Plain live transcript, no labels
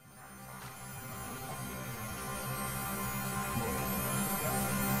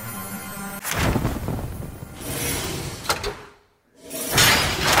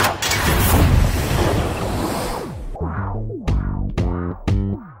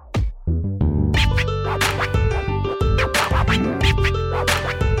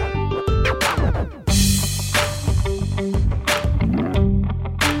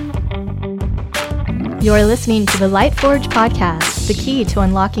You're listening to the Lightforge podcast, the key to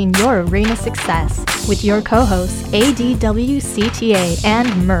unlocking your arena success, with your co-hosts ADWCTA and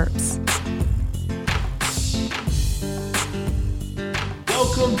MERPS.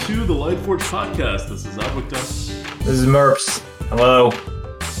 Welcome to the Lightforge podcast. This is Abwicta. This is MERPS. Hello.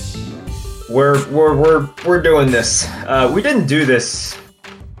 We're doing this. We didn't do this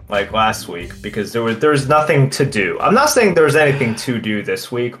like last week because there's nothing to do. I'm not saying there's anything to do this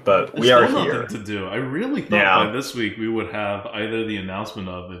week, but we are here. Nothing to do. I really thought by this week we would have either the announcement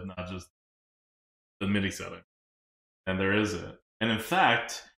of, if not just the mini setting, and there isn't. And in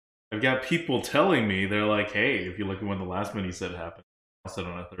fact, I've got people telling me, they're like, "Hey, if you look at when the last mini set happened, I said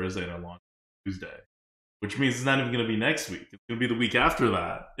on a Thursday and I launched on Tuesday," which means it's not even going to be next week. It's going to be the week after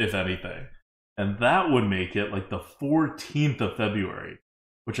that, if anything. And that would make it like the 14th of February,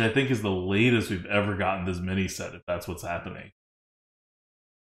 which I think is the latest we've ever gotten this mini set, if that's what's happening.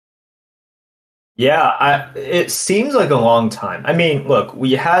 Yeah, it seems like a long time. I mean, look,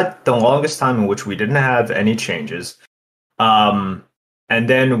 we had the longest time in which we didn't have any changes. And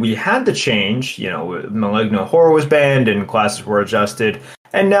then we had the change, Malignant Horror was banned and classes were adjusted.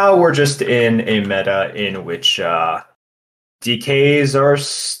 And now we're just in a meta in which DKs are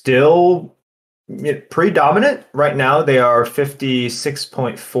still pretty dominant. Right now, they are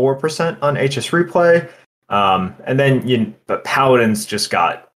 56.4% on HS Replay. And then, but Paladins just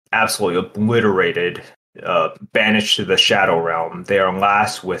got absolutely obliterated, banished to the Shadow Realm. They are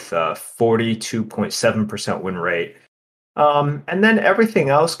last with 42.7% win rate. And then everything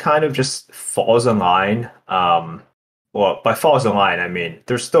else kind of just falls in line. Well, by falls in line, I mean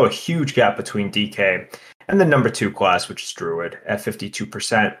there's still a huge gap between DK and the number 2 class, which is Druid, at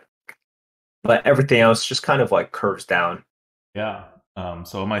 52%. But everything else just kind of like curves down. Yeah.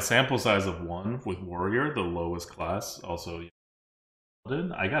 So my sample size of 1 with Warrior, the lowest class, also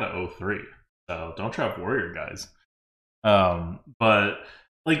I got a 03. So don't trap Warrior, guys. But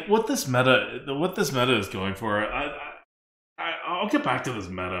like what this meta is going for, I'll get back to this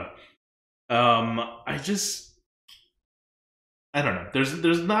meta. I don't know.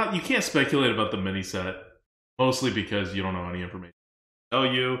 There's not, you can't speculate about the mini set, mostly because you don't know any information. Tell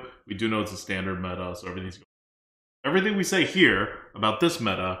you, we do know it's a standard meta, so everything we say here about this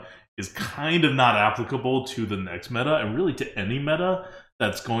meta is kind of not applicable to the next meta, and really to any meta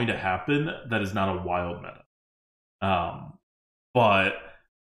that's going to happen that is not a wild meta. But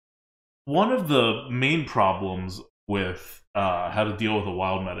one of the main problems with how to deal with a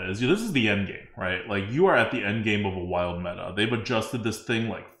wild meta is this is the end game, right? Like you are at the end game of a wild meta. They've adjusted this thing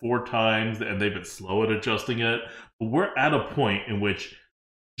like 4 times, and they've been slow at adjusting it. But we're at a point in which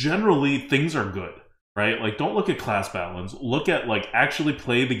generally things are good, right? Like don't look at class balance. Look at like actually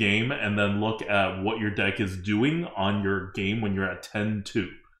play the game, and then look at what your deck is doing on your game when you're at 10-2.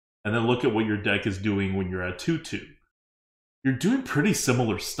 And then look at what your deck is doing when you're at 2-2. You're doing pretty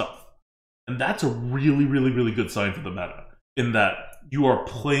similar stuff. And that's a really, really, really good sign for the meta, in that you are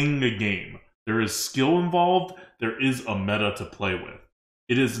playing a game. There is skill involved. There is a meta to play with.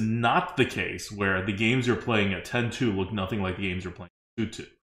 It is not the case where the games you're playing at 10-2 look nothing like the games you're playing at 2-2.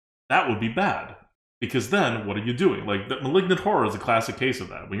 That would be bad, because then what are you doing? Like, the Malignant Horror is a classic case of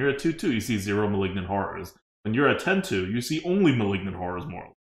that. When you're at 2-2, you see 0 Malignant Horrors. When you're at 10-2, you see only Malignant Horrors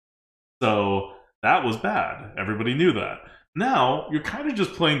more. So that was bad. Everybody knew that. Now, you're kind of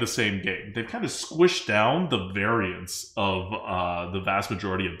just playing the same game. They've kind of squished down the variance of the vast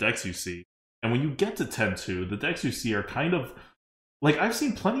majority of decks you see. And when you get to 10-2, the decks you see are kind of... Like, I've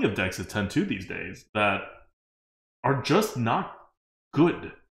seen plenty of decks at 10-2 these days that are just not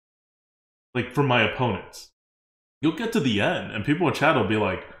good. Like, for my opponents. You'll get to the end, and people in chat will be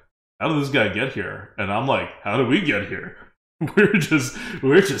like, how did this guy get here? And I'm like, how did we get here? We're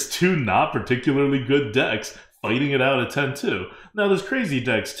just 2 not particularly good decks fighting it out at 10-2. Now, there's crazy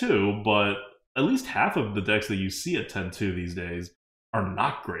decks too, but at least half of the decks that you see at 10-2 these days are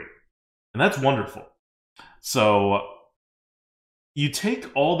not great. And that's wonderful. So, you take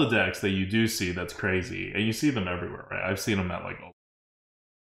all the decks that you do see that's crazy, and you see them everywhere, right? I've seen them at like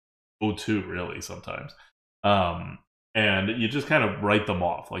 0-2 really sometimes. And you just kind of write them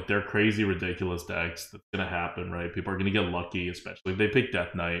off. Like, they're crazy, ridiculous decks. That's going to happen, right? People are going to get lucky, especially if they pick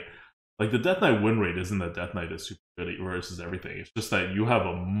Death Knight. Like, the Death Knight win rate isn't that Death Knight is super good versus everything. It's just that you have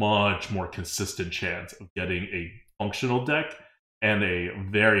a much more consistent chance of getting a functional deck and a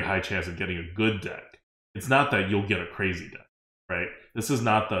very high chance of getting a good deck. It's not that you'll get a crazy deck, right? This is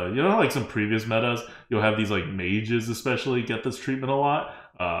not the... like some previous metas, you'll have these, like, mages especially get this treatment a lot,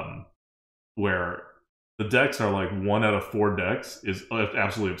 where the decks are, like, 1 out of 4 decks is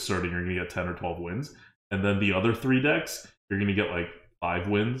absolutely absurd, and you're going to get 10 or 12 wins. And then the other 3 decks, you're going to get, like, 5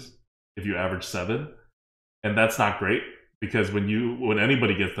 wins if you average 7. And that's not great, because when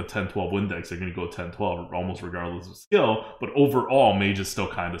anybody gets the 10-12 win decks, they're going to go 10-12 almost regardless of skill, but overall mages still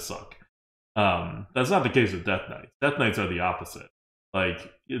kind of suck. That's not the case with Death Knights. Death Knights are the opposite.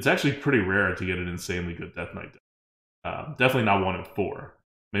 Like, it's actually pretty rare to get an insanely good Death Knight deck. Definitely not 1 in 4.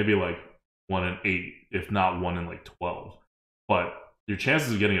 Maybe like 1 in 8, if not 1 in like 12. But your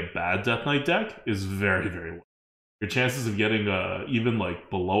chances of getting a bad Death Knight deck is very, very low. Your chances of getting even like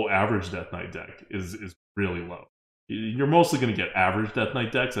below average Death Knight deck is really low. You're mostly going to get average Death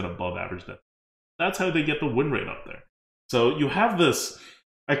Knight decks and above average Death. That's how they get the win rate up there. So you have this.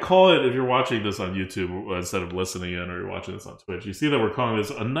 I call it, if you're watching this on YouTube instead of listening in, or you're watching this on Twitch, you see that we're calling this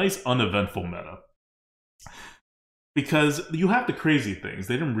a nice uneventful meta. Because you have the crazy things.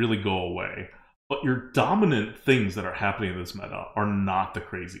 They didn't really go away. But your dominant things that are happening in this meta are not the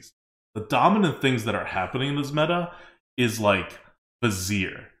crazy stuff. The dominant things that are happening in this meta is like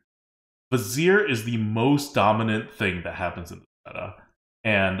Vizier. Vizier is the most dominant thing that happens in this meta.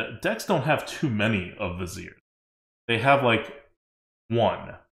 And decks don't have too many of Vizier. They have like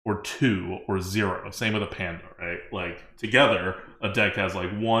 1 or 2 or 0. Same with a Panda, right? Like, together, a deck has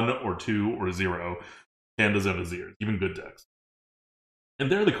like 1 or 2 or 0 Pandas and Viziers, even good decks. And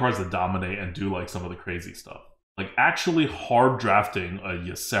they're the cards that dominate and do like some of the crazy stuff. Like, actually hard drafting a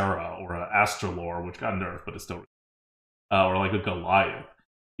Ysera or an Astrolore, which got nerfed, but it's still... or like a Goliath.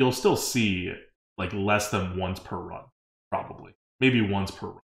 You'll still see like less than once per run, probably. Maybe once per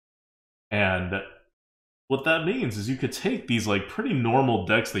run. And what that means is you could take these like pretty normal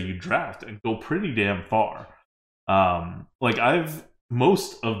decks that you draft and go pretty damn far.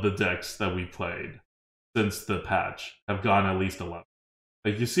 Most of the decks that we played since the patch have gone at least 11.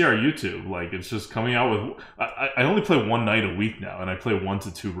 Like, you see our YouTube, like, it's just coming out with... I only play 1 night a week now, and I play 1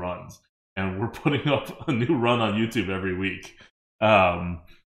 to 2 runs. And we're putting up a new run on YouTube every week. And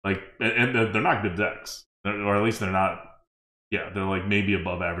they're not good decks. Or at least they're not... Yeah, they're like maybe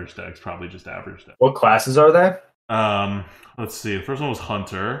above average decks, probably just average decks. What classes are they? Let's see. The first one was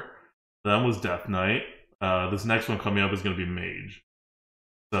Hunter. Then was Death Knight. This next one coming up is going to be Mage.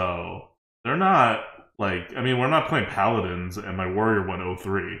 So, they're not... Like, I mean, we're not playing Paladins, and my Warrior went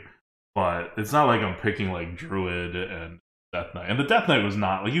 03, but it's not like I'm picking, like, Druid and Death Knight. And the Death Knight was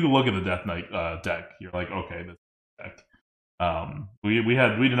not... Like, you can look at the Death Knight deck, you're like, okay, this deck. We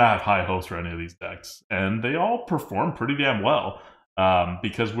did not have high hopes for any of these decks, and they all performed pretty damn well,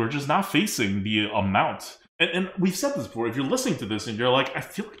 because we're just not facing the amount. And we've said this before, if you're listening to this and you're like, I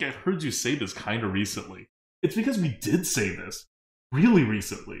feel like I've heard you say this kind of recently, it's because we did say this really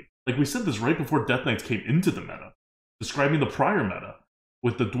recently. Like, we said this right before Death Knights came into the meta, describing the prior meta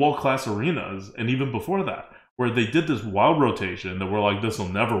with the dual class arenas, and even before that, where they did this wild rotation that we're like, this will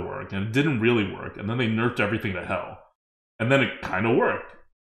never work, and it didn't really work, and then they nerfed everything to hell. And then it kind of worked.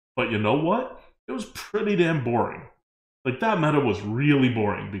 But you know what? It was pretty damn boring. Like, that meta was really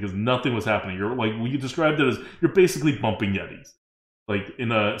boring because nothing was happening. You're like, we described it as you're basically bumping Yetis, like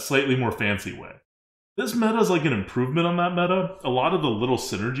in a slightly more fancy way. This meta is like an improvement on that meta. A lot of the little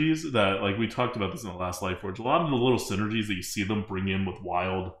synergies that, like, we talked about this in the last Lightforge, a lot of the little synergies that you see them bring in with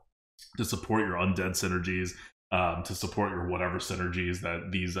Wild to support your undead synergies, to support your whatever synergies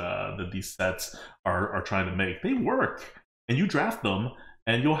that these sets are trying to make, they work. And you draft them,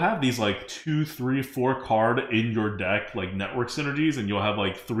 and you'll have these like 2, 3, 4 card in your deck, like network synergies, and you'll have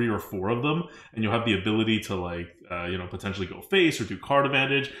like 3 or 4 of them, and you'll have the ability to like potentially go face or do card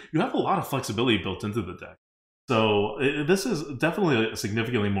advantage. You have a lot of flexibility built into the deck. So this is definitely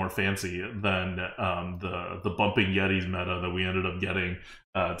significantly more fancy than the bumping Yetis meta that we ended up getting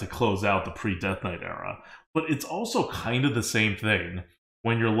to close out the pre-Death Knight era. But it's also kind of the same thing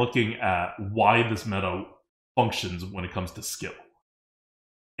when you're looking at why this meta functions when it comes to skill.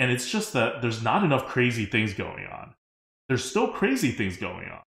 And it's just that there's not enough crazy things going on. There's still crazy things going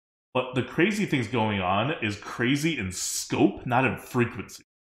on. But the crazy things going on is crazy in scope, not in frequency.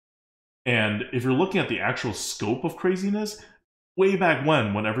 And if you're looking at the actual scope of craziness, way back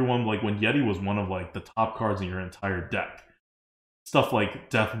when everyone, like, when Yeti was one of, like, the top cards in your entire deck, stuff like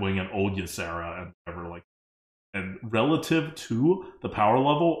Deathwing and Old Ysera and whatever, like, and relative to the power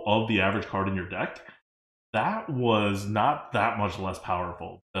level of the average card in your deck, that was not that much less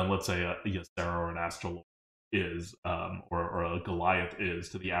powerful than, let's say, a Ysera or an Astrolore is, or a Goliath is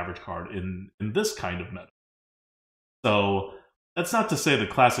to the average card in this kind of meta. So that's not to say the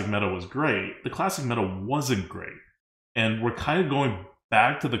classic meta was great. The classic meta wasn't great. And we're kind of going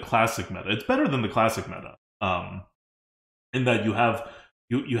back to the classic meta. It's better than the classic meta, in that you have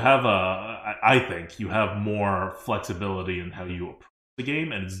I think you have more flexibility in how you approach the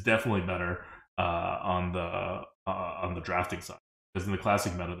game, and it's definitely better on the drafting side. Because in the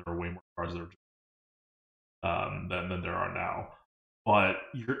classic meta, there are way more cards that are than there are now. But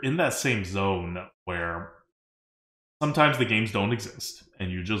you're in that same zone where sometimes the games don't exist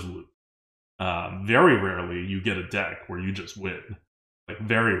and you just lose. Very rarely you get a deck where you just win. Like,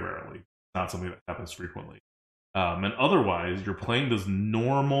 very rarely. Not something that happens frequently. And otherwise, you're playing this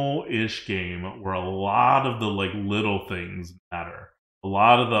normal-ish game where a lot of the like little things matter. A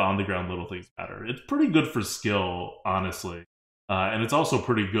lot of the on-the-ground little things matter. It's pretty good for skill, honestly. And it's also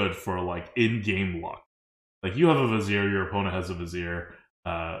pretty good for like in-game luck. Like, you have a Vizier, your opponent has a Vizier.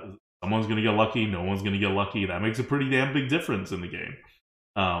 Someone's going to get lucky, no one's going to get lucky. That makes a pretty damn big difference in the game.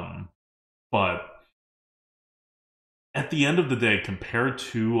 But at the end of the day, compared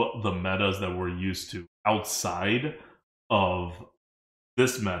to the metas that we're used to outside of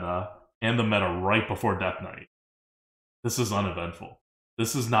this meta and the meta right before Death Knight, this is uneventful.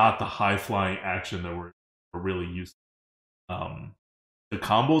 This is not the high-flying action that we're really used to. The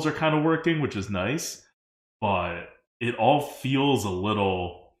combos are kind of working, which is nice, but it all feels a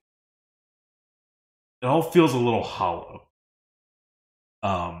little hollow.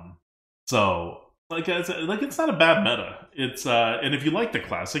 So like it's not a bad meta. It's and if you like the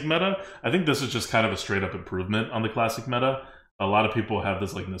classic meta, I think this is just kind of a straight up improvement on the classic meta. A lot of people have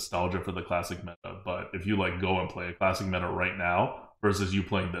this like nostalgia for the classic meta, but if you like go and play a classic meta right now versus you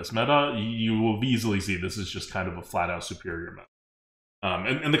playing this meta, you will easily see this is just kind of a flat out superior meta.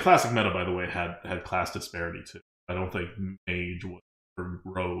 And the classic meta, by the way, had class disparity too. I don't think Mage or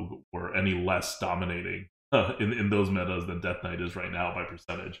Rogue were any less dominating in those metas than Death Knight is right now by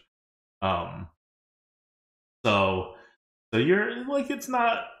percentage. So you're like, it's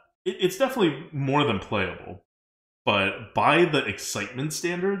definitely more than playable, but by the excitement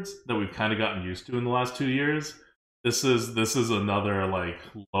standards that we've kind of gotten used to in the last 2 years, this is another like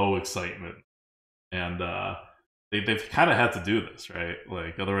low excitement, and they've kind of had to do this, right?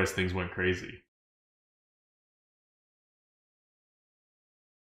 Like, otherwise things went crazy.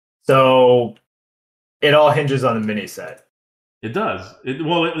 So it all hinges on the mini set. It does.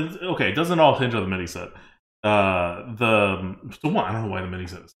 Okay, it doesn't all hinge on the mini set. I don't know why the mini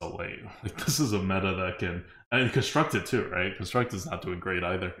set is so late. Like, this is a meta that can, and Constructed too, right? Constructed's not doing great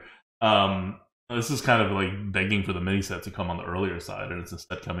either. This is kind of like begging for the mini set to come on the earlier side, and it's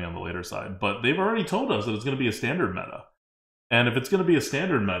instead coming on the later side. But they've already told us that it's going to be a standard meta. And if it's going to be a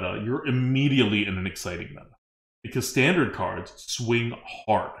standard meta, you're immediately in an exciting meta. Because standard cards swing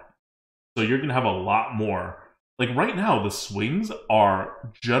hard. So you're going to have a lot more. Like, right now, the swings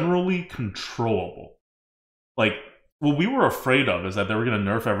are generally controllable. Like, what we were afraid of is that they were going to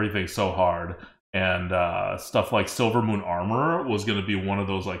nerf everything so hard, and stuff like Silver Moon Armor was going to be one of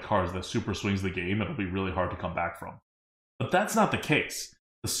those like cards that super swings the game. It'll be really hard to come back from. But that's not the case.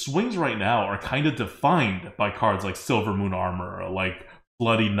 The swings right now are kind of defined by cards like Silver Moon Armor, like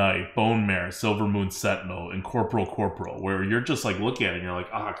Bloody Knight, Bone Mare, Silver Moon Sentinel, and Corporal, where you're just like looking at it and you're like,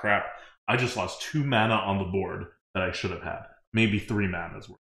 ah, crap, I just lost 2 mana on the board that I should have had. Maybe 3 mana's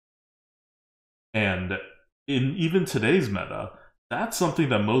worth. And in even today's meta, that's something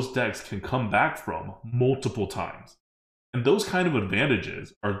that most decks can come back from multiple times. And those kind of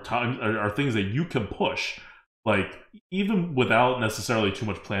advantages are things that you can push, like, even without necessarily too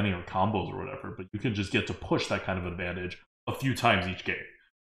much planning or combos or whatever, but you can just get to push that kind of advantage a few times each game.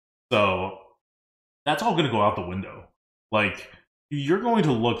 So that's all going to go out the window. Like, you're going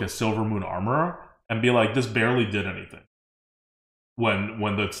to look at Silver Moon Armor and be like, this barely did anything when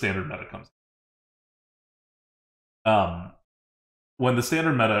the standard meta comes. When the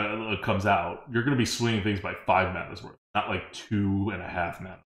standard meta comes out, you're going to be swinging things by 5 mana's worth, not like 2.5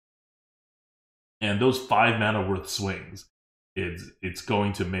 mana. And those 5 mana worth swings, it's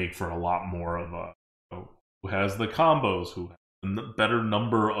going to make for a lot more of a, who has the combos, who has a better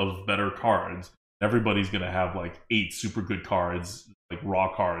number of better cards. Everybody's going to have like 8 super good cards, like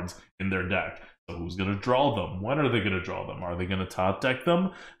raw cards in their deck. So who's going to draw them? When are they going to draw them? Are they going to top deck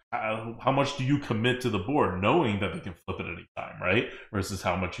them? How much do you commit to the board knowing that they can flip it any time, right? Versus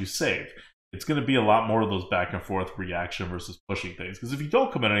how much you save. It's going to be a lot more of those back and forth reaction versus pushing things. Because if you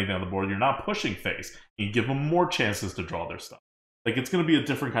don't commit anything on the board, you're not pushing face. You give them more chances to draw their stuff. Like, it's going to be a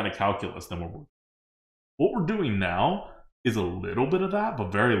different kind of calculus than what we're doing now is a little bit of that,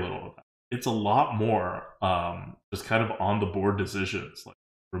 but very little of that. It's a lot more just kind of on the board decisions. Like,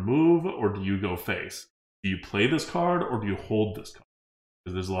 remove or do you go face? Do you play this card or do you hold this card?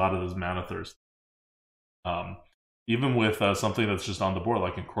 Because there's a lot of this mana thirst. Even with something that's just on the board,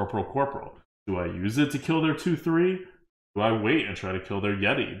 like in Corporal, do I use it to kill their 2/3? Do I wait and try to kill their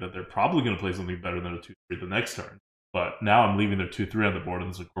Yeti, that they're probably going to play something better than a 2/3 the next turn? But now I'm leaving their 2/3 on the board,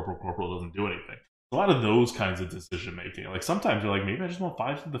 and so Corporal doesn't do anything. A lot of those kinds of decision making. Like, sometimes you're like, maybe I just want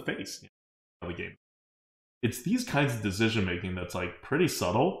 5 to the face, of the game. it's these kinds of decision making that's like pretty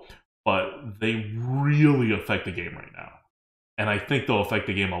subtle, but they really affect the game right now. And I think they'll affect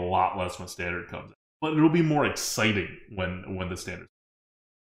the game a lot less when standard comes out. But it'll be more exciting when the standard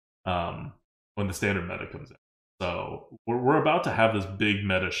meta comes in. So we're about to have this big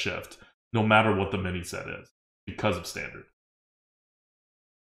meta shift, no matter what the mini set is, because of standard.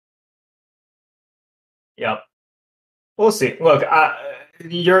 Yep. We'll see. Look,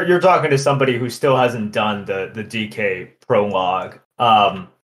 you're talking to somebody who still hasn't done the DK prologue. I'm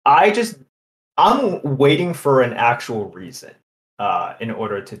waiting for an actual reason in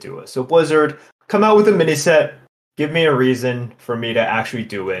order to do it. So Blizzard, come out with a mini set. Give me a reason for me to actually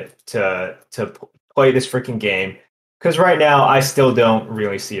do it, to play this freaking game. Because right now, I still don't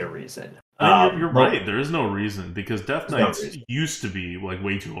really see a reason. You're right. There is no reason, because Death Knights used to be like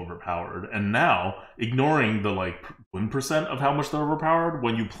way too overpowered, and now, ignoring the like 1% of how much they're overpowered,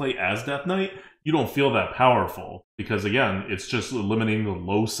 when you play as Death Knight, you don't feel that powerful, because again, it's just eliminating the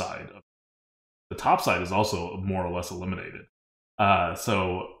low side. The top side is also more or less eliminated. And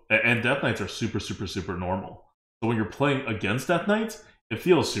Death Knights are super, super, super normal. So when you're playing against Death Knights, it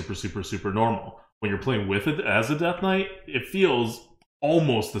feels super, super, super normal. When you're playing with it as a Death Knight, it feels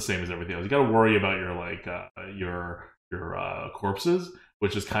almost the same as everything else. You got to worry about your corpses,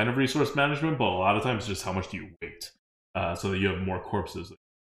 which is kind of resource management, but a lot of times it's just how much do you wait, so that you have more corpses. So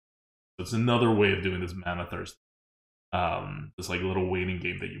it's another way of doing this mana thirst, this like little waiting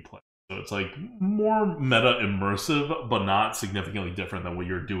game that you play. So it's like more meta immersive, but not significantly different than what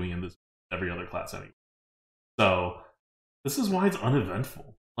you're doing in this every other class anyway. So this is why it's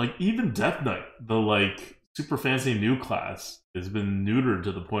uneventful. Like even Death Knight, the like super fancy new class, has been neutered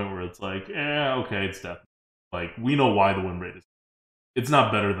to the point where it's like, okay, it's Death Knight. Like we know why the win rate is. It's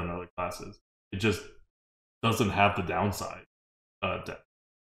not better than other classes. It just doesn't have the downside. Death.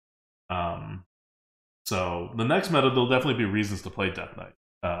 So the next meta, there'll definitely be reasons to play Death Knight.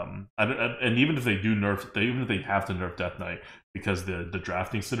 And even if they do even if they have to nerf Death Knight because the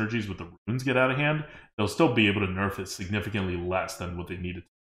drafting synergies with the runes get out of hand, they'll still be able to nerf it significantly less than what they needed.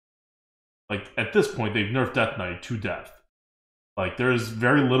 Like at this point, they've nerfed Death Knight to death. Like there is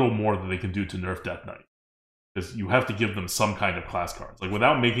very little more that they can do to nerf Death Knight, because you have to give them some kind of class cards. Like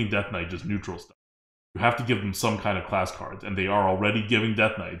without making Death Knight just neutral stuff, you have to give them some kind of class cards, and they are already giving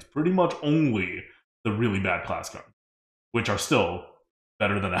Death Knights pretty much only the really bad class cards, which are still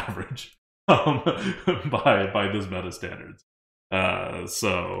better than average by this meta standards.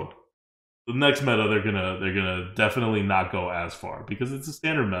 So the next meta, they're gonna definitely not go as far, because it's a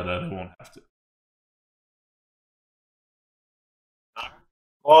standard meta. They won't have to.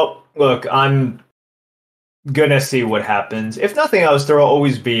 Well, look, I'm gonna see what happens. If nothing else, there will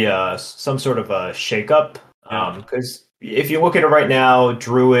always be some sort of a shakeup. Because if you look at it right now,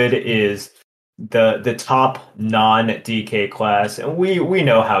 Druid is the top non-DK class, and we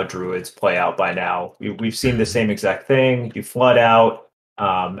know how Druids play out by now. We've seen the same exact thing. You flood out,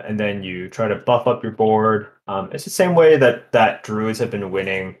 and then you try to buff up your board. It's the same way that Druids have been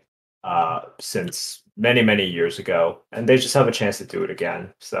winning since many years ago, and they just have a chance to do it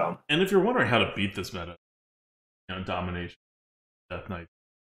again. So, and if you're wondering how to beat this meta, domination, Death Knight,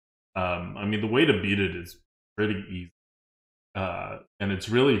 I mean the way to beat it is pretty easy, and it's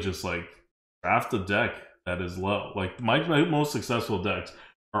really just like draft a deck that is low. Like my most successful decks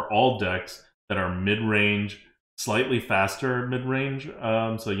are all decks that are mid-range, slightly faster mid-range.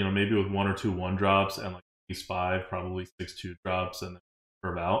 So maybe with 1 or 2 1-drops and like at least 5, probably 6 2-drops, and then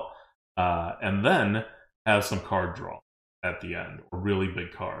curve out. And then have some card draw at the end, or really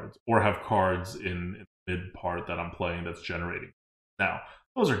big cards, or have cards in the mid part that I'm playing that's generating. Now,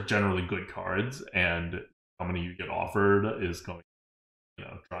 those are generally good cards, and how many you get offered is going to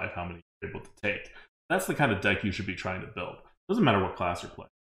drive how many you're able to take. That's the kind of deck you should be trying to build. Doesn't matter what class you're playing.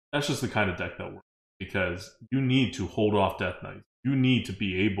 That's just the kind of deck that works, because you need to hold off Death Knights. You need to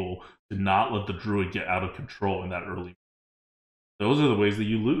be able to not let the Druid get out of control in that early. Those are the ways that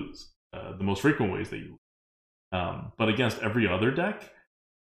you lose. The most frequent ways that you lose. But against every other deck,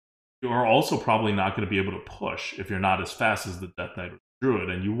 you are also probably not going to be able to push if you're not as fast as the Death Knight or the Druid,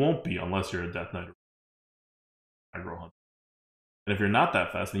 and you won't be unless you're a Death Knight or aggro hunter. And if you're not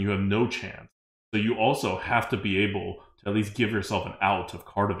that fast, then you have no chance. So you also have to be able to at least give yourself an out of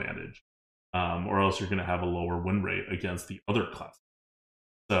card advantage, or else you're going to have a lower win rate against the other classes.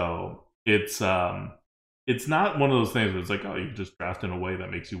 So it's not one of those things where it's like, oh, you just draft in a way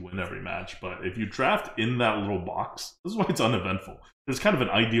that makes you win every match. But if you draft in that little box, this is why it's uneventful. There's kind of an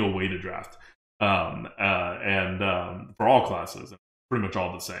ideal way to draft, and for all classes, pretty much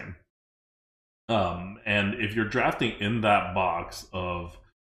all the same. And if you're drafting in that box of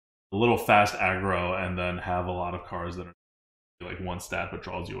a little fast aggro, and then have a lot of cards that are like one stat but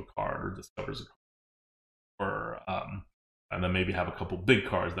draws you a card or discovers a card, or and then maybe have a couple big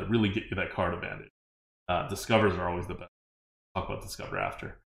cards that really get you that card advantage. Discovers are always the best. Talk about Discover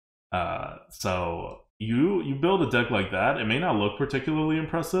after. So you build a deck like that. It may not look particularly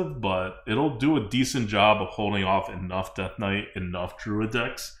impressive, but it'll do a decent job of holding off enough Death Knight, enough Druid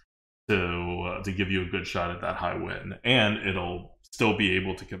decks to give you a good shot at that high win, and it'll still be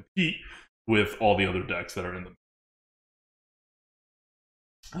able to compete with all the other decks that are in the.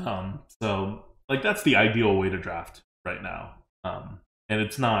 So like that's the ideal way to draft right now, and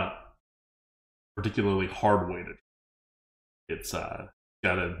it's not particularly hard way to draft. It's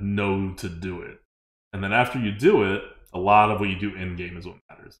gotta know to do it. And then after you do it, a lot of what you do in-game is what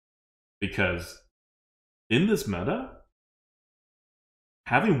matters. Because in this meta,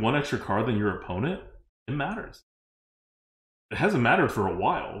 having one extra card than your opponent, it matters. It hasn't mattered for a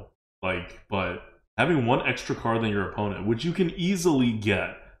while, but having one extra card than your opponent, which you can easily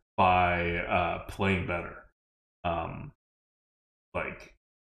get by playing better,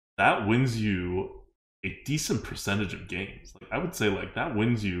 that wins you a decent percentage of games. Like I would say that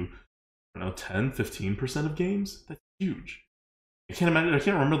wins you, 10-15% of games. That's huge. I can't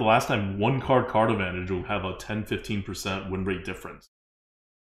remember the last time one card advantage will have a 10-15% win rate difference.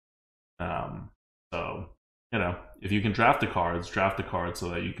 So if you can draft the cards so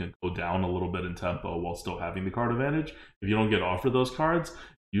that you can go down a little bit in tempo while still having the card advantage. If you don't get offered those cards,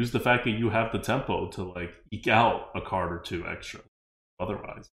 use the fact that you have the tempo to eke out a card or two extra.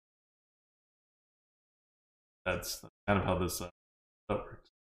 Otherwise, that's kind of how this works.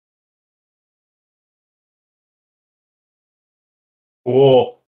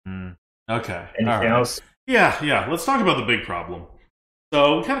 Cool. Okay. Anything else? Yeah. Let's talk about the big problem.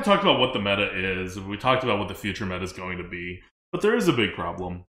 So we kind of talked about what the meta is. We talked about what the future meta is going to be. But there is a big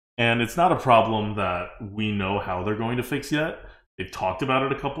problem. And it's not a problem that we know how they're going to fix yet. They've talked about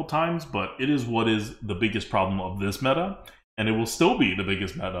it a couple times, but it is what is the biggest problem of this meta. And it will still be the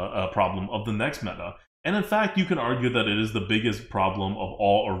biggest problem of the next meta. And in fact, you can argue that it is the biggest problem of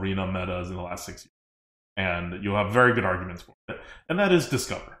all arena metas in the last 6 years. And you'll have very good arguments for it. And that is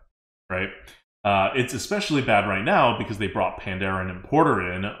Discover, right? It's especially bad right now because they brought Pandaren and Porter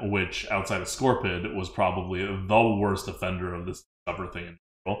in, which outside of Scorpid was probably the worst offender of this Discover thing in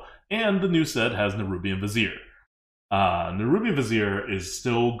general. And the new set has Nerubian Vizier. Nerubian Vizier is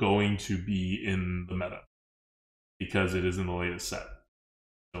still going to be in the meta because it is in the latest set.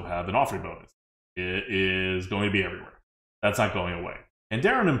 It'll have an offering bonus. It is going to be everywhere. That's not going away. And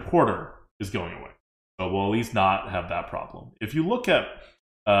Darren and Porter is going away. So we'll at least not have that problem. If you look at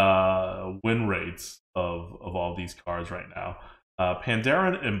win rates of all these cards right now,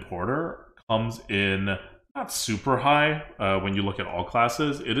 Pandaren and Porter comes in not super high when you look at all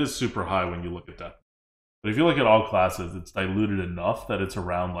classes. It is super high when you look at Death. But if you look at all classes, it's diluted enough that it's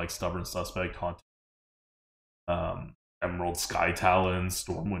around Stubborn Suspect, Haunted, Emerald Sky Talon,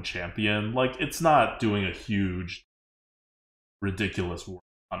 Stormwind Champion. It's not doing a huge, ridiculous work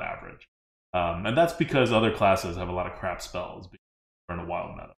on average. And that's because other classes have a lot of crap spells in a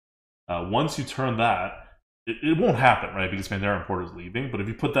wild meta. Once you turn that, it won't happen, right? Because Pandaren and Porter is leaving. But if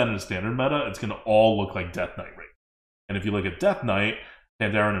you put that in a standard meta, it's going to all look like Death Knight, right? And if you look at Death Knight,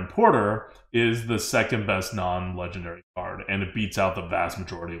 Pandaren and Porter is the second best non-legendary card, and it beats out the vast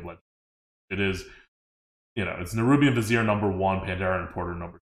majority of legendary. It is, it's Nerubian Vizier number 1, Pandaren and Porter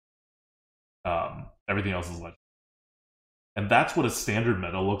number 2. Everything else is legendary. And that's what a standard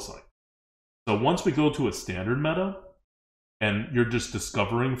meta looks like. So once we go to a standard meta, and you're just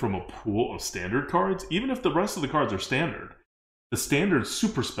discovering from a pool of standard cards, even if the rest of the cards are standard, the standard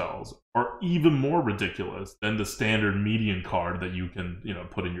super spells are even more ridiculous than the standard median card that you can,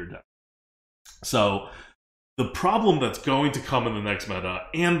 put in your deck. So the problem that's going to come in the next meta,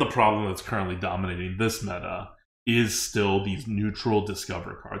 and the problem that's currently dominating this meta, is still these neutral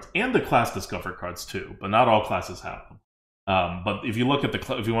Discover cards, and the class Discover cards too. But not all classes have them. But if you look at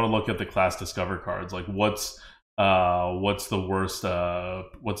if you want to look at the class Discover cards, what's the worst?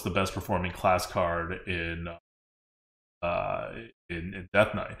 What's the best performing class card in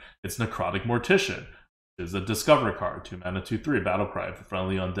Death Knight? It's Necrotic Mortician. It's a Discover card, 2 mana, 2/3 battle cry. If a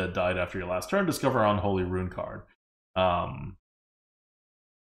friendly undead died after your last turn, discover Unholy Rune card.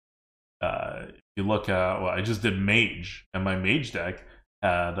 If you look at, I just did Mage, and my Mage deck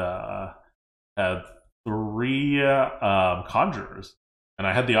had 3 Conjurers, and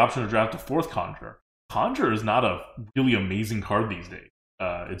I had the option to draft a 4th Conjurer. Conjurer is not a really amazing card these days.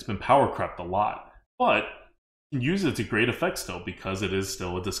 It's been power crept a lot, but you can use it to great effect still because it is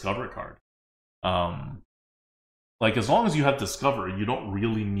still a Discover card. Like, as long as you have Discover, you don't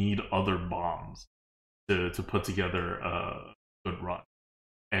really need other bombs to put together a good run.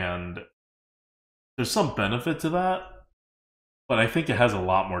 And there's some benefit to that, but I think it has a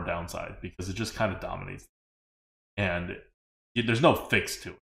lot more downside because it just kind of dominates. And there's no fix to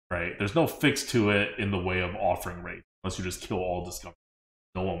it, right? There's no fix to it in the way of offering rate, unless you just kill all Discover.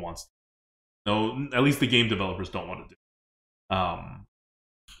 No one wants to. No, at least the game developers don't want to do.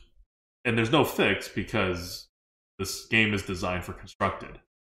 And there's no fix because this game is designed for constructed.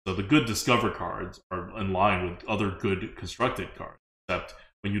 So the good Discover cards are in line with other good constructed cards. Except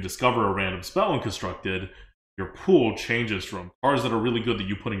when you discover a random spell in constructed, your pool changes from cards that are really good that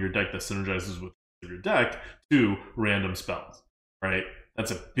you put in your deck that synergizes with your deck to random spells, right?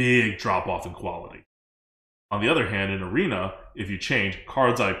 That's a big drop off in quality. On the other hand, in Arena, if you change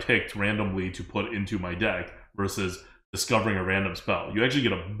cards I picked randomly to put into my deck versus discovering a random spell, you actually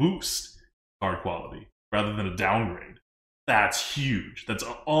get a boost in card quality rather than a downgrade. That's huge. That's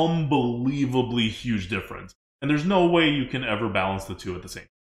an unbelievably huge difference. And there's no way you can ever balance the two at the same time.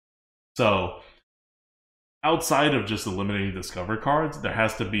 So, outside of just eliminating Discover cards, there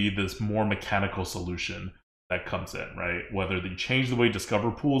has to be this more mechanical solution that comes in, right? Whether they change the way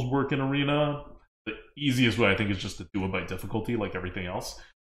Discover pools work in Arena, the easiest way I think is just to do it by difficulty, like everything else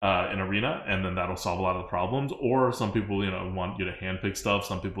in Arena, and then that'll solve a lot of the problems. Or some people, want you to handpick stuff.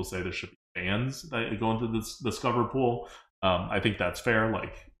 Some people say there should be bans that go into this Discover pool. I think that's fair.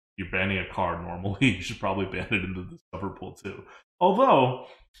 Like, if you're banning a card normally, you should probably ban it into the Discover pool too. Although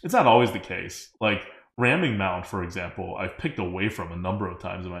it's not always the case. Like Ramming Mount, for example, I've picked away from a number of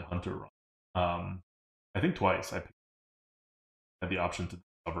times in my Hunter run. I think twice I had the option to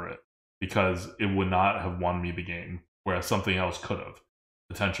discover it because it would not have won me the game, whereas something else could have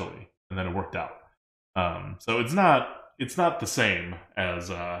potentially, and then it worked out. So it's not the same as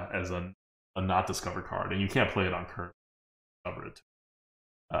a not discovered card, and you can't play it on curve to discover it.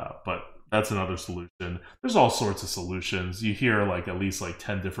 But that's another solution. There's all sorts of solutions. You hear at least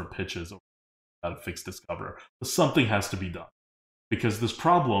 10 different pitches how to fix Discover. But something has to be done because this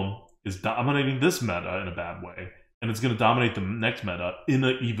problem is dominating this meta in a bad way, and it's going to dominate the next meta in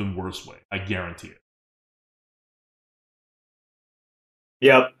an even worse way. I guarantee it.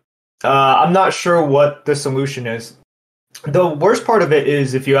 Yep. I'm not sure what the solution is. The worst part of it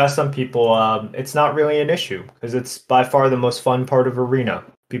is, if you ask some people, it's not really an issue because it's by far the most fun part of Arena.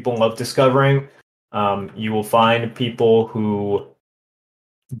 People love discovering. You will find people who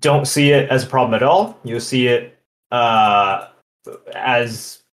don't see it as a problem at all. You'll see it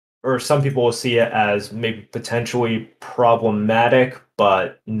or some people will see it as maybe potentially problematic,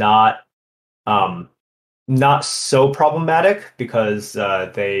 but not so problematic because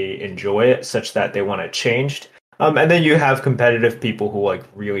they enjoy it such that they want it changed. And then you have competitive people who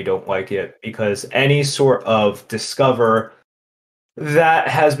really don't like it because any sort of discover that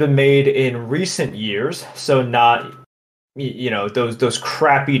has been made in recent years, so not those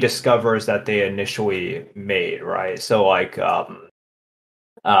crappy discovers that they initially made, right? So a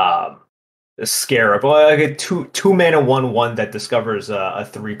Scarab, like a two mana 1/1 that discovers a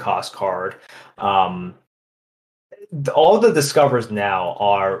 3-cost card. All the discovers now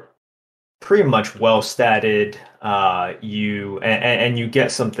are pretty much well statted. You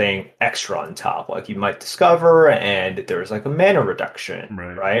get something extra on top, like you might discover, and there's a mana reduction,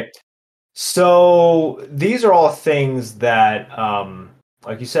 right? So these are all things that,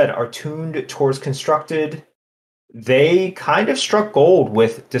 like you said, are tuned towards constructed. They kind of struck gold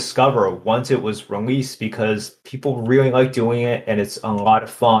with Discover once it was released because people really like doing it and it's a lot of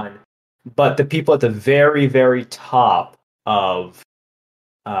fun. But the people at the very, very top of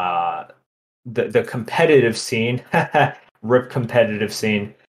the competitive scene, RIP competitive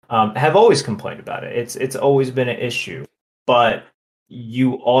scene, have always complained about it. It's always been an issue. But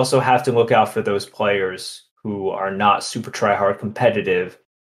you also have to look out for those players who are not super try-hard competitive.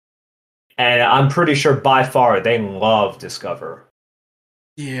 And I'm pretty sure by far they love Discover.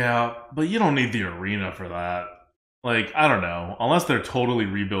 Yeah, but you don't need the Arena for that. I don't know. Unless they're totally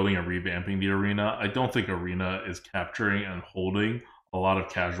rebuilding and revamping the Arena, I don't think Arena is capturing and holding a lot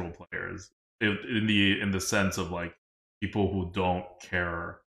of casual players. In the sense of people who don't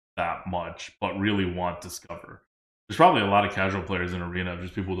care that much but really want Discover. There's probably a lot of casual players in Arena,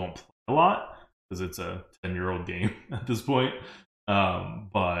 just people who don't play a lot because it's a 10-year-old game at this point.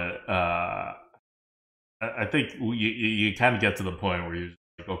 But I think you kind of get to the point where you're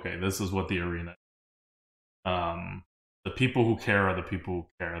just okay, this is what the Arena is. The people who care are the people who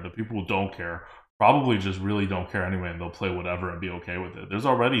care. The people who don't care probably just really don't care anyway, and they'll play whatever and be okay with it. There's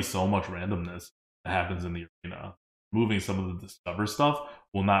already so much randomness that happens in the Arena. Moving some of the Discover stuff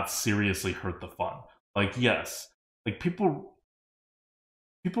will not seriously hurt the fun. Yes, like people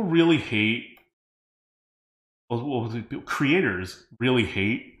really hate. Well, creators really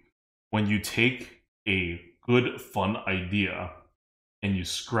hate when you take a good, fun idea and you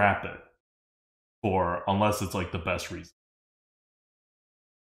scrap it unless it's like the best reason.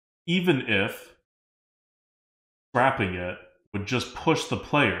 Even if scrapping it would just push the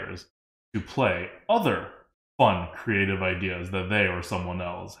players to play other fun, creative ideas that they or someone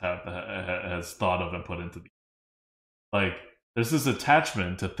else has thought of and put into the like. There's this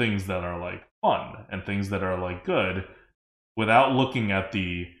attachment to things that are like fun and things that are like good, without looking at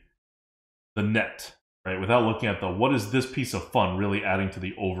the net, right? Without looking at what is this piece of fun really adding to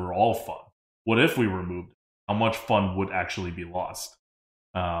the overall fun? What if we removed it? How much fun would actually be lost?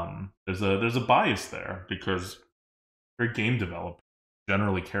 There's a bias there because great game developers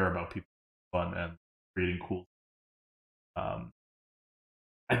generally care about people fun and creating cool.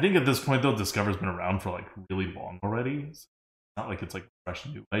 I think at this point though, Discover's been around for like really long already. It's not like it's like a fresh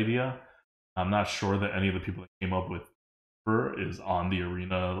new idea. I'm not sure that any of the people that came up with is on the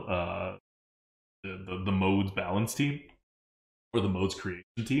arena, the modes balance team or the modes creation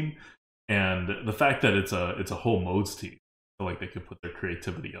team. And the fact that it's a whole modes team, I feel like they could put their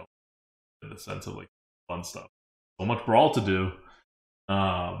creativity out in the sense of like fun stuff. So much brawl to do.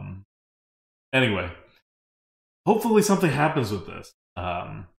 Anyway, hopefully something happens with this.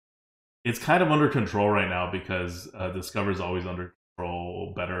 It's kind of under control right now because Discover's always under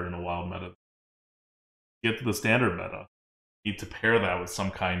control better in a wild meta. Get to the standard meta, you need to pair that with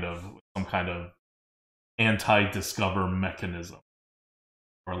some kind of anti-Discover mechanism,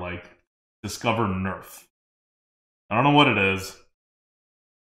 or like Discover nerf. I don't know what it is,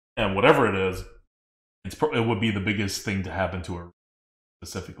 and whatever it is, it would be the biggest thing to happen to her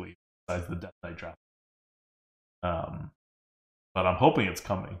specifically, besides the Death Knight draft. But I'm hoping it's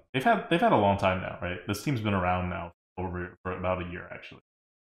coming. They've had a long time now, right? This team's been around now for about a year, actually,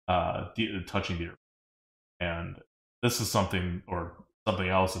 touching the earth. And this is something, or something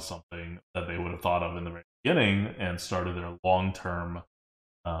else is something that they would have thought of in the very beginning and started their long-term,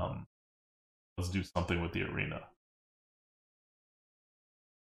 let's do something with the arena.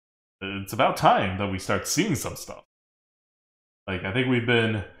 It's about time that we start seeing some stuff. Like, I think we've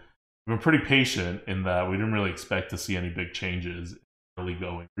been pretty patient in that we didn't really expect to see any big changes early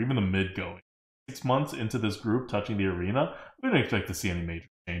going, or even the mid going. 6 months into this group touching the arena, we didn't expect to see any major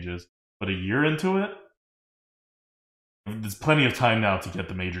changes. But a year into it, there's plenty of time now to get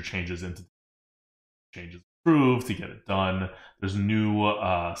the major changes approved, to get it done. There's a new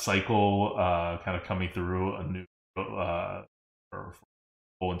cycle kind of coming through, a new for the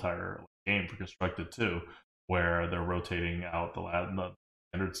whole entire game for Constructed too, where they're rotating out the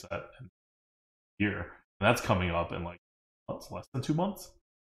standard set here, and that's coming up in like less than 2 months.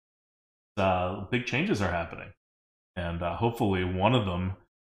 Big changes are happening, and hopefully one of them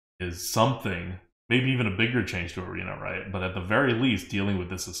is something, maybe even a bigger change to Arena, right? But at the very least, dealing with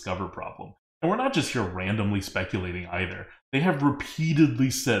this Discover problem. And we're not just here randomly speculating either. They have repeatedly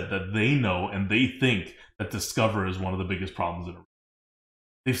said that they know and they think that Discover is one of the biggest problems in Arena.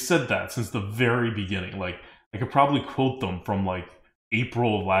 They've said that since the very beginning. Like, I could probably quote them from like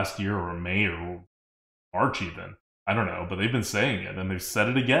April of last year, or May, or March even. I don't know, but they've been saying it, and they've said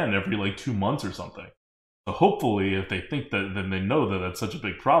it again every like 2 months or something. So hopefully, if they think that, then they know that that's such a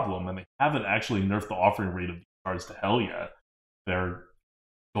big problem, and they haven't actually nerfed the offering rate of these cards to hell yet, they're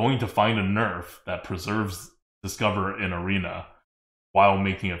going to find a nerf that preserves Discover in Arena while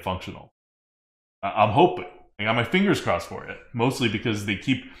making it functional. I'm hoping. I got my fingers crossed for it, mostly because they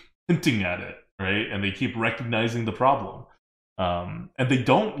keep hinting at it, right? And they keep recognizing the problem. And they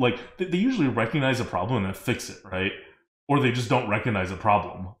don't, like, they usually recognize a problem and then fix it, right? Or they just don't recognize a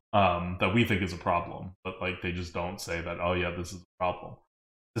problem that we think is a problem, but like they just don't say that, oh yeah, this is a problem.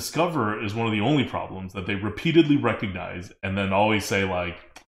 Discover is one of the only problems that they repeatedly recognize and then always say like,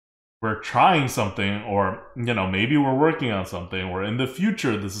 we're trying something, or, you know, maybe we're working on something, or in the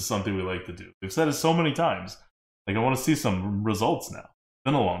future this is something we like to do. They've said it so many times. Like, I want to see some results now. It's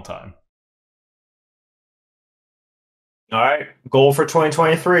been a long time. All right, goal for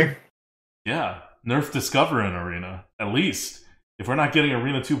 2023. Yeah, nerf Discover in Arena, at least. If we're not getting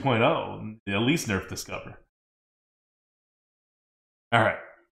Arena 2.0, at least nerf Discover. All right,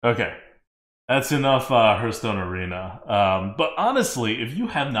 okay. That's enough Hearthstone Arena. But honestly, if you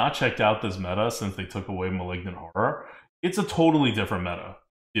have not checked out this meta since they took away Malignant Horror, it's a totally different meta,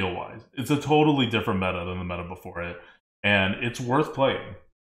 feel-wise. It's a totally different meta than the meta before it, and it's worth playing.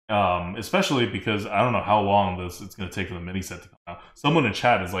 Especially because I don't know how long it's going to take for the mini set to come out. Someone in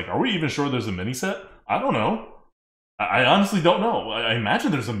chat is like, are we even sure there's a mini set? I don't know. I honestly don't know. I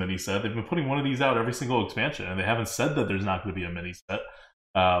imagine there's a mini set. They've been putting one of these out every single expansion, and they haven't said that there's not going to be a mini set.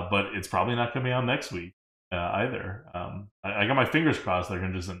 But it's probably not coming out next week either. I got my fingers crossed they're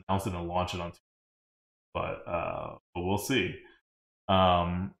going to just announce it and launch it on. But we'll see.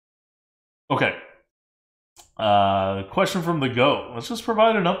 Okay. Question from the GOAT. Let's just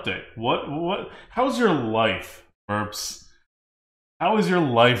provide an update. How's your life, Merps? How is your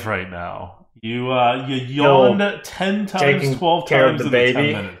life right now? You yawned 10 times, 12 times in 10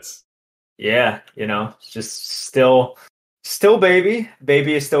 minutes. Yeah, just still baby.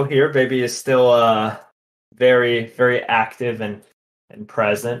 Baby is still here. Baby is still very, very active and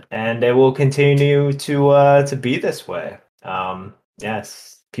present, and it will continue to be this way.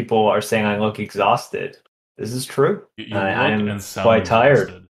 Yes, people are saying I look exhausted. This is true. I am quite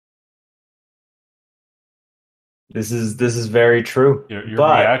tired. This is very true. Your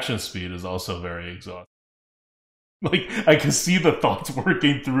reaction speed is also very exhausting. Like, I can see the thoughts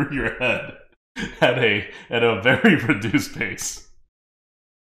working through your head at a very reduced pace.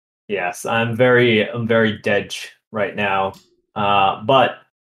 Yes, I'm very dead right now. But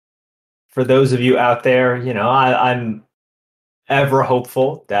for those of you out there, I'm ever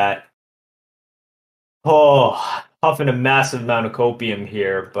hopeful that puffing a massive amount of copium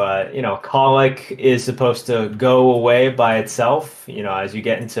here, but colic is supposed to go away by itself, as you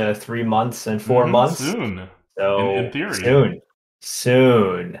get into 3 months and 4 months. Soon. So in theory.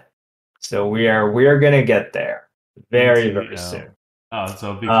 Soon. So we are gonna get there. Very soon.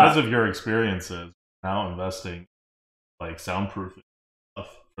 So because of your experiences, now investing like soundproofing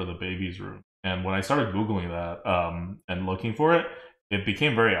stuff for the baby's room. And when I started Googling that and looking for it, it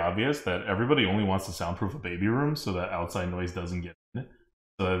became very obvious that everybody only wants to soundproof a baby room so that outside noise doesn't get in,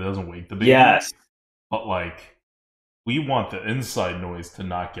 so that it doesn't wake the baby. Yes. But like, we want the inside noise to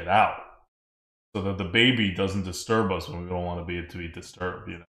not get out, so that the baby doesn't disturb us when we don't want to be disturbed.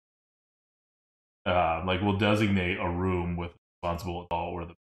 Like, we'll designate a room with a responsible adult or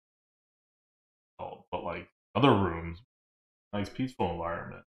the adult, but like other rooms, nice peaceful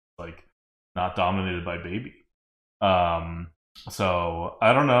environment, like not dominated by baby. So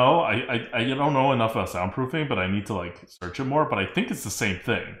I don't know. I don't know enough about soundproofing, but I need to like search it more. But I think it's the same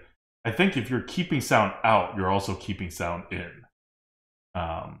thing. I think if you're keeping sound out, you're also keeping sound in.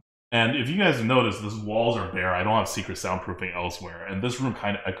 And if you guys have noticed, these walls are bare. I don't have secret soundproofing elsewhere, and this room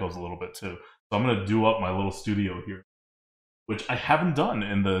kind of echoes a little bit too. So I'm gonna do up my little studio here, which I haven't done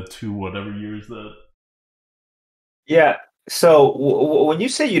in the 2 whatever years that. Yeah. So when you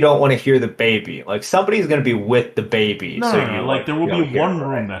say you don't want to hear the baby, like somebody's going to be with the baby. No, so no, like there will be one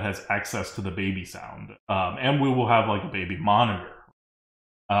room that has access to the baby sound, and we will have like a baby monitor.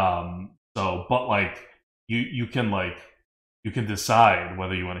 So, but like you can decide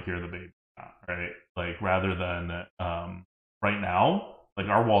whether you want to hear the baby or not, right? Like rather than right now, like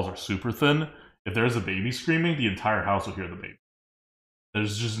our walls are super thin. If there's a baby screaming, the entire house will hear the baby.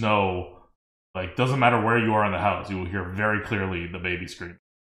 There's just no. Like, doesn't matter where you are in the house, you will hear very clearly the baby scream.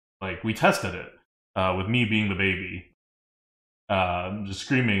 Like, we tested it with me being the baby, just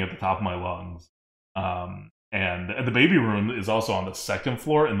screaming at the top of my lungs. And the baby room is also on the 2nd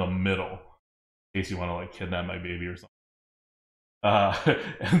floor in the middle, in case you want to like kidnap my baby or something.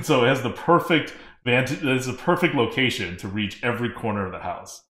 And so it has the perfect vantage. It's a perfect location to reach every corner of the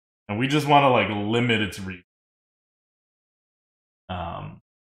house, and we just want to like limit its reach.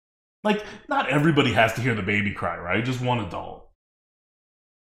 Like, not everybody has to hear the baby cry, right? Just one adult.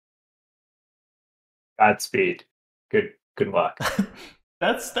 Godspeed. Good luck.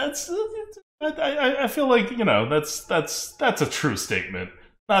 That's. I feel like that's a true statement.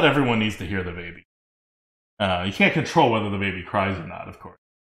 Not everyone needs to hear the baby. You can't control whether the baby cries or not, of course.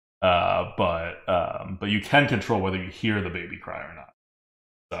 But you can control whether you hear the baby cry or not.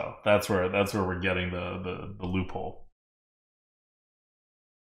 So that's where we're getting the loophole.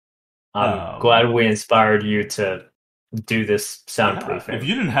 I'm glad we inspired you to do this soundproofing. Yeah, if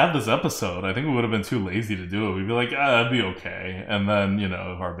you didn't have this episode, I think we would have been too lazy to do it. We'd be like, that'd be okay. And then, if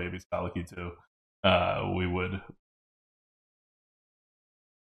our baby's colicky too, we would.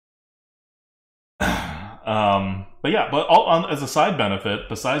 As a side benefit,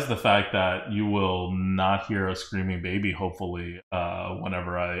 besides the fact that you will not hear a screaming baby, hopefully,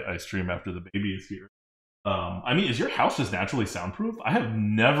 whenever I stream after the baby is here. Is your house just naturally soundproof? I have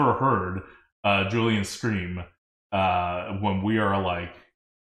never heard Julian scream when we are like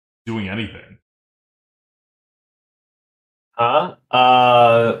doing anything. Oh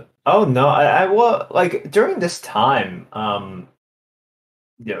no, I will like during this time.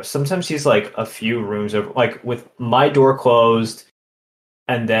 Sometimes he's like a few rooms over, like with my door closed,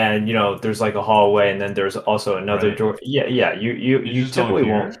 and then there's like a hallway, and then there's also another door. Yeah. You typically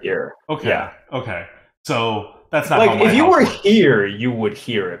won't hear. Okay. Yeah. Okay. So that's not like how my if you house were works. here, you would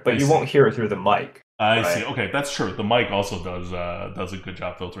hear it, but you won't see. hear it through the mic. I right? see. Okay, that's true. The mic also does a good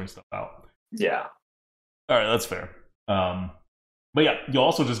job filtering stuff out. Yeah. All right, that's fair. But yeah, you'll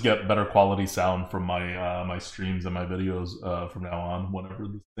also just get better quality sound from my my streams and my videos from now on. Whenever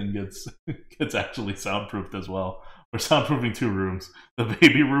this thing gets actually soundproofed as well. We're soundproofing 2 rooms: the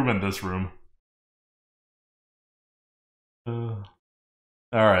baby room and this room. All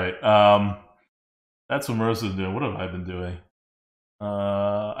right. That's what Marissa's doing. What have I been doing?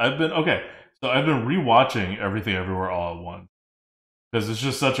 I've been rewatching Everything Everywhere All at Once because it's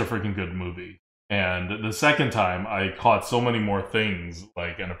just such a freaking good movie. And the second time, I caught so many more things,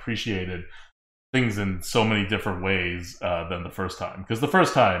 and appreciated things in so many different ways than the first time. Because the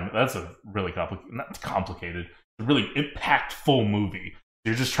first time, that's a really complicated, a really impactful movie.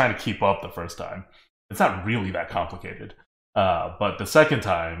 You're just trying to keep up the first time. It's not really that complicated. But the second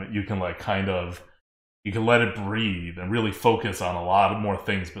time, you can you can let it breathe and really focus on a lot more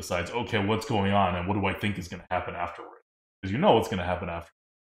things besides, okay, what's going on and what do I think is going to happen afterward? Because you know what's going to happen after.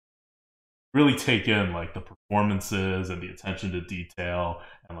 Really take in the performances and the attention to detail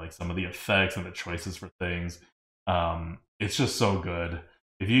and some of the effects and the choices for things. It's just so good.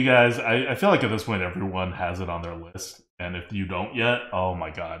 If you guys, I feel like at this point everyone has it on their list, and if you don't yet, oh my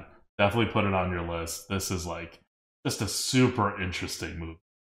god, definitely put it on your list. This is just a super interesting movie.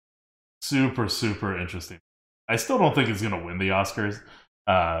 Super, super interesting. I still don't think it's gonna win the Oscars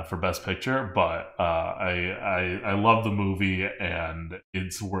for Best Picture, but I love the movie and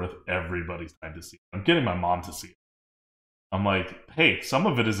it's worth everybody's time to see. I'm getting my mom to see it. I'm like, hey, some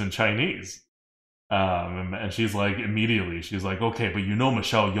of it is in Chinese, and she's like, immediately, she's like, okay, but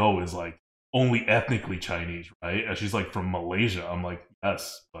Michelle Yeoh is only ethnically Chinese, right? And she's from Malaysia. I'm like,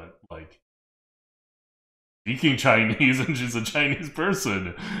 yes, but speaking Chinese, and she's a Chinese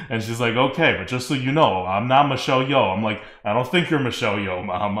person. And she's like, okay, but just so you know, I'm not Michelle Yeoh. I'm like, I don't think you're Michelle Yeoh,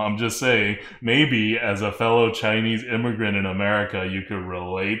 Mom. I'm just saying, maybe as a fellow Chinese immigrant in America, you could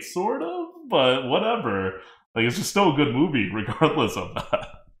relate, sort of, but whatever. It's just still a good movie, regardless of that.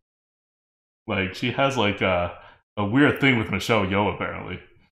 She has a weird thing with Michelle Yeoh, apparently.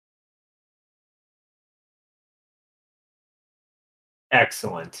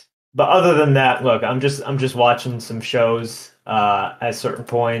 Excellent. But other than that, look, I'm just watching some shows at certain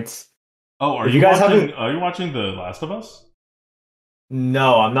points. Oh, are you watching The Last of Us?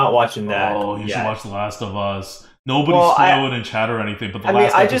 No, I'm not watching that. Oh, you should watch The Last of Us. Nobody's spoiled in chat or anything, but the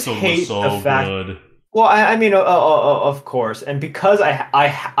last episode was so good. Well, I mean, of course, and because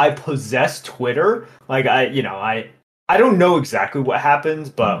I possess Twitter, I don't know exactly what happens,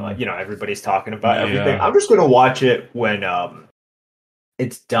 but everybody's talking about everything. I'm just gonna watch it when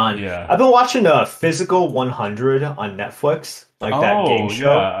it's done. Yeah. I've been watching Physical 100 on Netflix, that game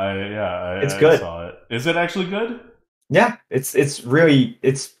show. It's good. I saw it. Is it actually good? Yeah, it's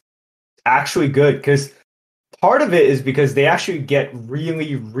actually good because part of it is because they actually get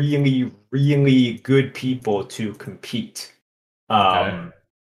really, really, really good people to compete.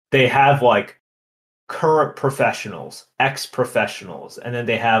 They have current professionals, ex-professionals, and then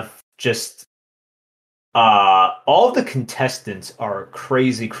they have just all of the contestants are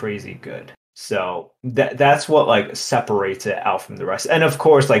crazy good. So that's what separates it out from the rest. And of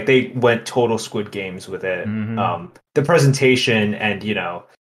course, they went total Squid Games with it. Mm-hmm. The presentation and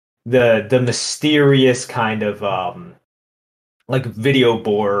the mysterious kind of video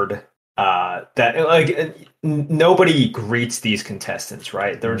board that nobody greets these contestants,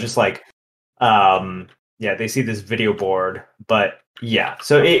 right? They're just they see this video board, but yeah,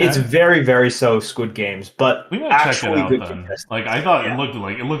 so it's very, very so Squid Games, but we might actually check it out good then. I thought it looked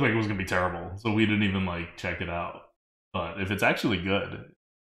like it was gonna be terrible, so we didn't even check it out. But if it's actually good,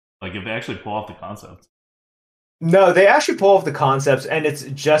 if they actually pull off the concept. No, they actually pull off the concepts, and it's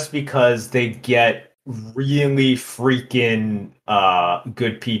just because they get really freaking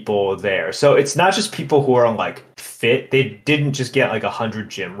good people there. So it's not just people who are fit. They didn't just get 100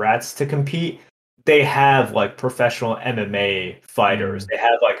 gym rats to compete. They have professional MMA fighters. They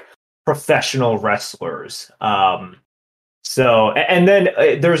have professional wrestlers. So and then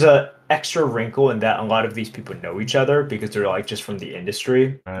there's a extra wrinkle in that a lot of these people know each other because they're just from the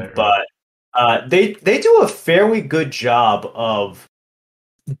industry. Right. But they do a fairly good job of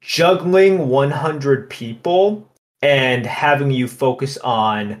juggling 100 people and having you focus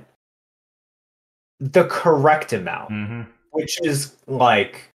on the correct amount, which is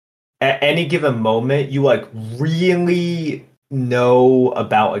at any given moment, you really know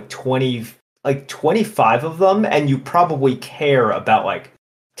about 25 of them, and you probably care about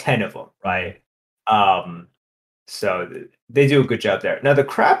 10 of them, right? So they do a good job there. Now, the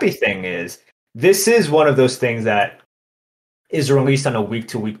crappy thing is, this is one of those things that is released on a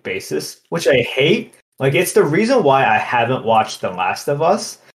week-to-week basis, which I hate. Like, it's the reason why I haven't watched The Last of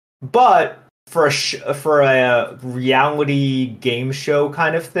Us. But for a reality game show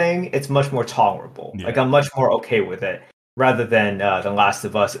kind of thing, it's much more tolerable. Yeah. Like, I'm much more okay with it rather than The Last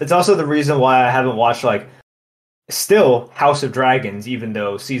of Us. It's also the reason why I haven't watched still House of Dragons, even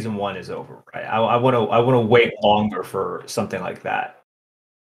though season 1 is over. Right? I want to wait longer for something like that.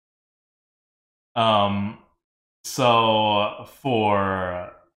 So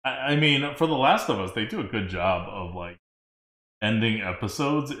for The Last of Us, they do a good job of ending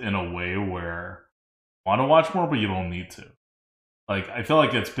episodes in a way where you want to watch more, but you don't need to. I feel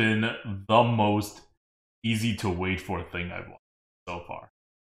like it's been the most easy to wait for thing I've watched so far,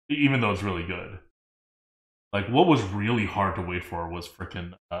 even though it's really good. What was really hard to wait for was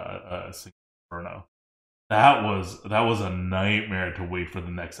freaking Inferno. That was a nightmare to wait for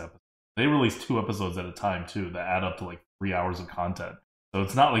the next episode. They release 2 episodes at a time too that add up to 3 hours of content. So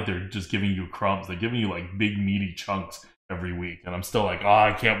it's not like they're just giving you crumbs. They're giving you big meaty chunks every week. And I'm still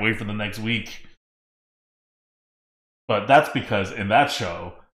I can't wait for the next week. But that's because in that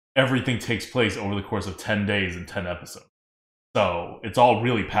show, everything takes place over the course of 10 days and 10 episodes. So it's all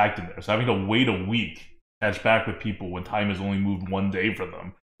really packed in there. So having to wait a week to catch back with people when time has only moved 1 day for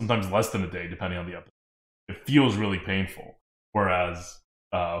them, sometimes less than a day, depending on the episode, it feels really painful. Whereas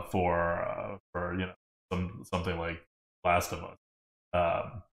for something like Last of Us,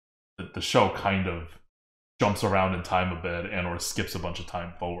 the show kind of jumps around in time a bit and or skips a bunch of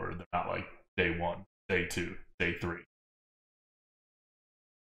time forward. They're not day 1, day 2, day 3.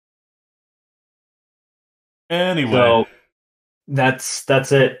 Anyway, so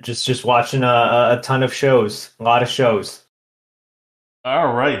that's it. Just watching a ton of shows, a lot of shows.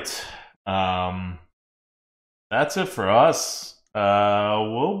 All right, that's it for us.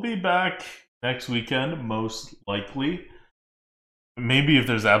 We'll be back next weekend, most likely. Maybe if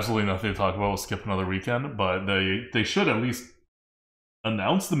there's absolutely nothing to talk about, we'll skip another weekend. But they should at least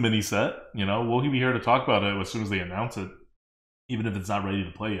announce the mini set. We'll be here to talk about it as soon as they announce it, even if it's not ready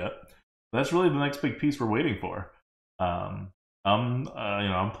to play yet. That's really the next big piece we're waiting for. I'm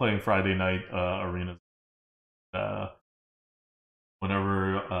playing Friday night arenas.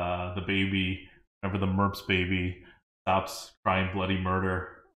 Whenever the Merps baby stops crying bloody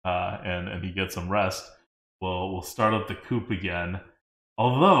murder and he gets some rest, we'll start up the coop again.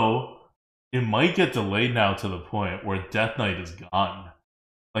 Although it might get delayed now to the point where Death Knight is gone.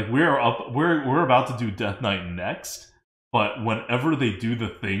 We're about to do Death Knight next. But whenever they do the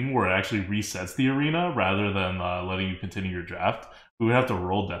thing where it actually resets the arena rather than letting you continue your draft, we would have to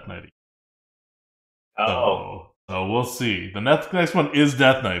roll Death Knight again. Oh. So we'll see. The next one is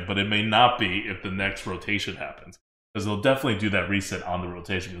Death Knight, but it may not be if the next rotation happens. Because they'll definitely do that reset on the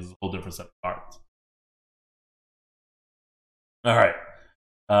rotation because it's a whole different set of cards. Alright.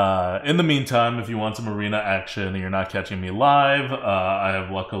 In the meantime, if you want some arena action and you're not catching me live, I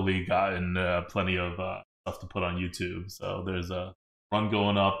have luckily gotten plenty of stuff to put on YouTube. So there's a run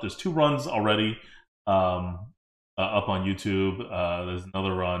going up. There's 2 runs already up on YouTube. There's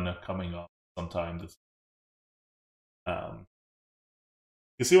another run coming up sometime.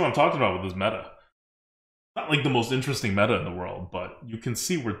 You see what I'm talking about with this meta. Not the most interesting meta in the world, but you can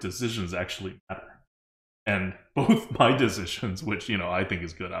see where decisions actually matter. And both my decisions, which I think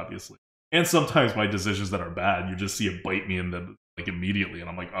is good, obviously, and sometimes my decisions that are bad, you just see it bite me in the immediately, and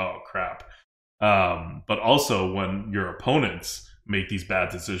I'm like, oh crap. But also when your opponents make these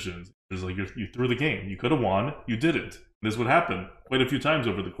bad decisions, it's you threw the game. You could have won, you didn't. This would happen quite a few times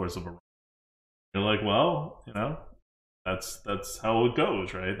over the course of a run. You're like, well, that's how it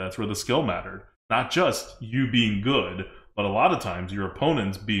goes, right? That's where the skill mattered. Not just you being good, but a lot of times your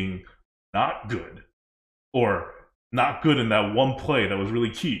opponents being not good. Or not good in that one play that was really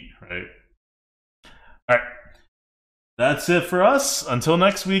key, right? Alright. That's it for us. Until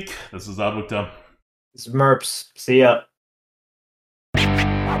next week, this is Oddwick. This is Merps. See ya.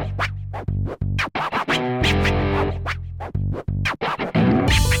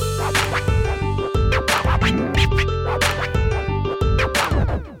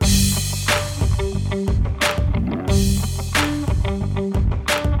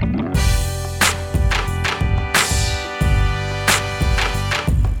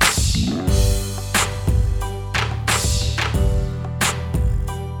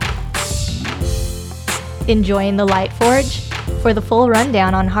 Enjoying the Lightforge? For the full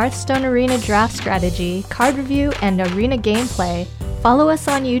rundown on Hearthstone Arena draft strategy, card review, and arena gameplay, follow us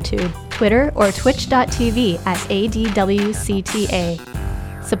on YouTube, Twitter, or twitch.tv at ADWCTA.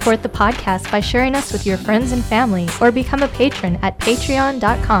 Support the podcast by sharing us with your friends and family, or become a patron at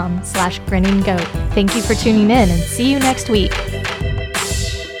patreon.com/grinninggoat. Thank you for tuning in, and see you next week.